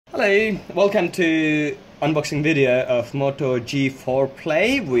Hello, welcome to unboxing video of Moto G4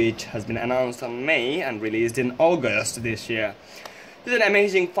 Play, which has been announced on May and released in August this year. This is an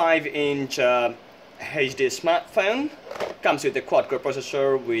amazing 5-inch HD smartphone. Comes with a quad-core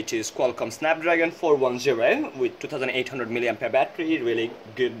processor, which is Qualcomm Snapdragon 410 with 2800 mAh battery, really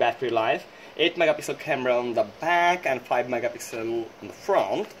good battery life. 8 megapixel camera on the back and 5 megapixel on the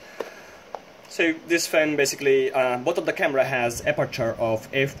front. So this phone basically, both of the camera has aperture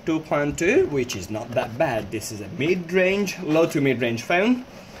of f2.2, which is not that bad. This is a mid-range, low to mid-range phone.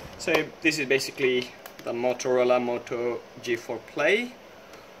 So this is basically the Motorola Moto G4 Play.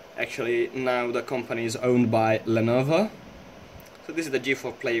 Actually now the company is owned by Lenovo. So this is the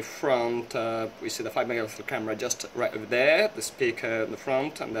G4 Play front. We see the 5 megapixel camera just right over there, the speaker in the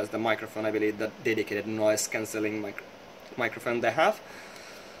front, and there's the microphone, I believe, the dedicated noise cancelling microphone they have.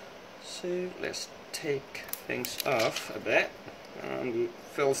 So let's take things off a bit.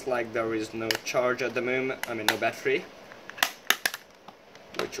 Feels like there is no charge at the moment, no battery,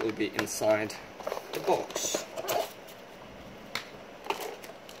 which will be inside the box.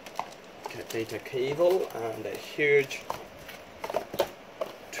 Okay, data cable and a huge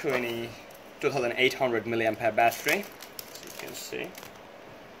 2800 mAh battery, as you can see.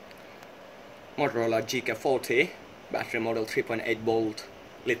 Motorola G4 battery model, 3.8 volt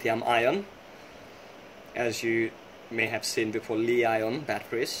lithium ion, as you may have seen before, Li-ion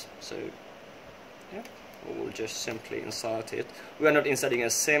batteries. So yeah, we'll just simply insert it. We are not inserting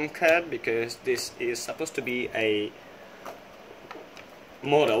a SIM card because this is supposed to be a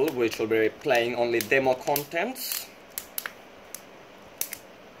model which will be playing only demo contents.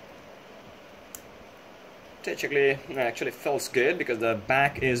 It actually feels good because the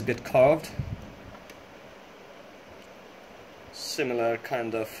back is a bit curved. Similar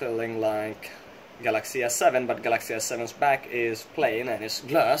kind of feeling like Galaxy S7, but Galaxy S7's back is plain and it's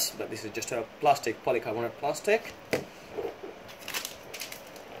glass, but this is just a plastic, polycarbonate plastic.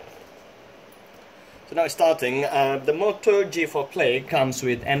 So now starting, the Moto G4 Play comes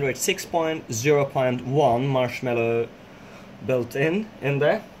with Android 6.0.1 Marshmallow built in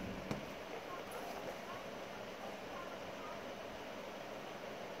there.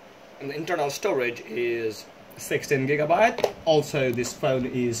 And the internal storage is 16 GB. Also, this phone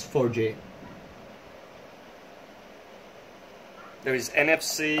is 4G. There is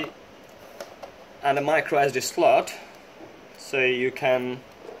NFC and a micro SD slot, so you can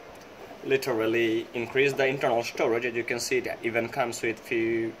literally increase the internal storage. As you can see, that even comes with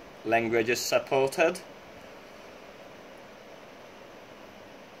few languages supported.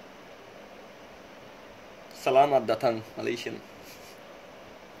 Selamat datang, Malaysian.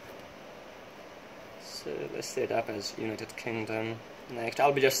 So let's set it up as United Kingdom. Next,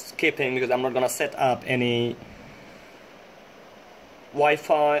 I'll be just skipping because I'm not gonna set up any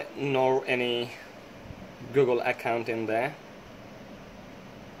Wi-Fi nor any Google account in there.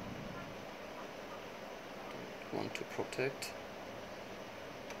 Want to protect.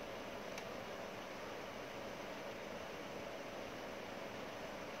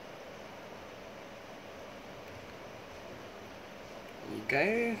 There you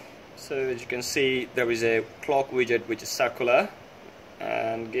go. So as you can see, there is a clock widget which is circular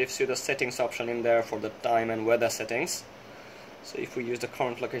and gives you the settings option in there for the time and weather settings. So if we use the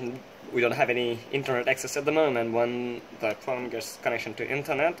current location, we don't have any internet access at the moment. When the phone gets connection to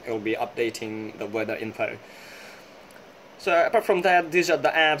internet, it will be updating the weather info. So apart from that, these are the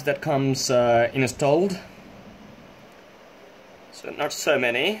apps that comes installed. So not so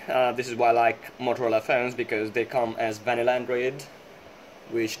many. This is why I like Motorola phones, because they come as vanilla Android,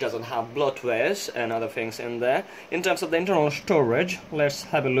 which doesn't have bloatwares and other things in there. In terms of the internal storage, let's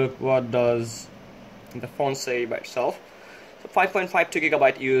have a look what does the phone say by itself. So 5.52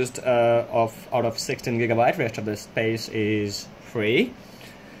 GB used out of 16 GB, rest of the space is free.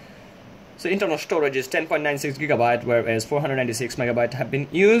 So internal storage is 10.96 GB, whereas 496 MB have been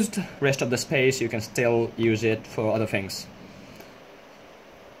used. Rest of the space you can still use it for other things.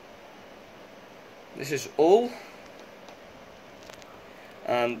 This is all.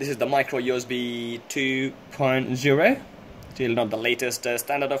 This is the micro USB 2.0, still not the latest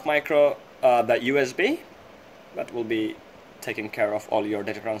standard of micro, the USB, but will be taking care of all your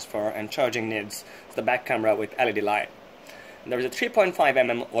data transfer and charging needs. It's the back camera with LED light. And there is a 3.5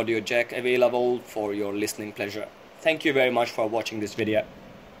 mm audio jack available for your listening pleasure. Thank you very much for watching this video.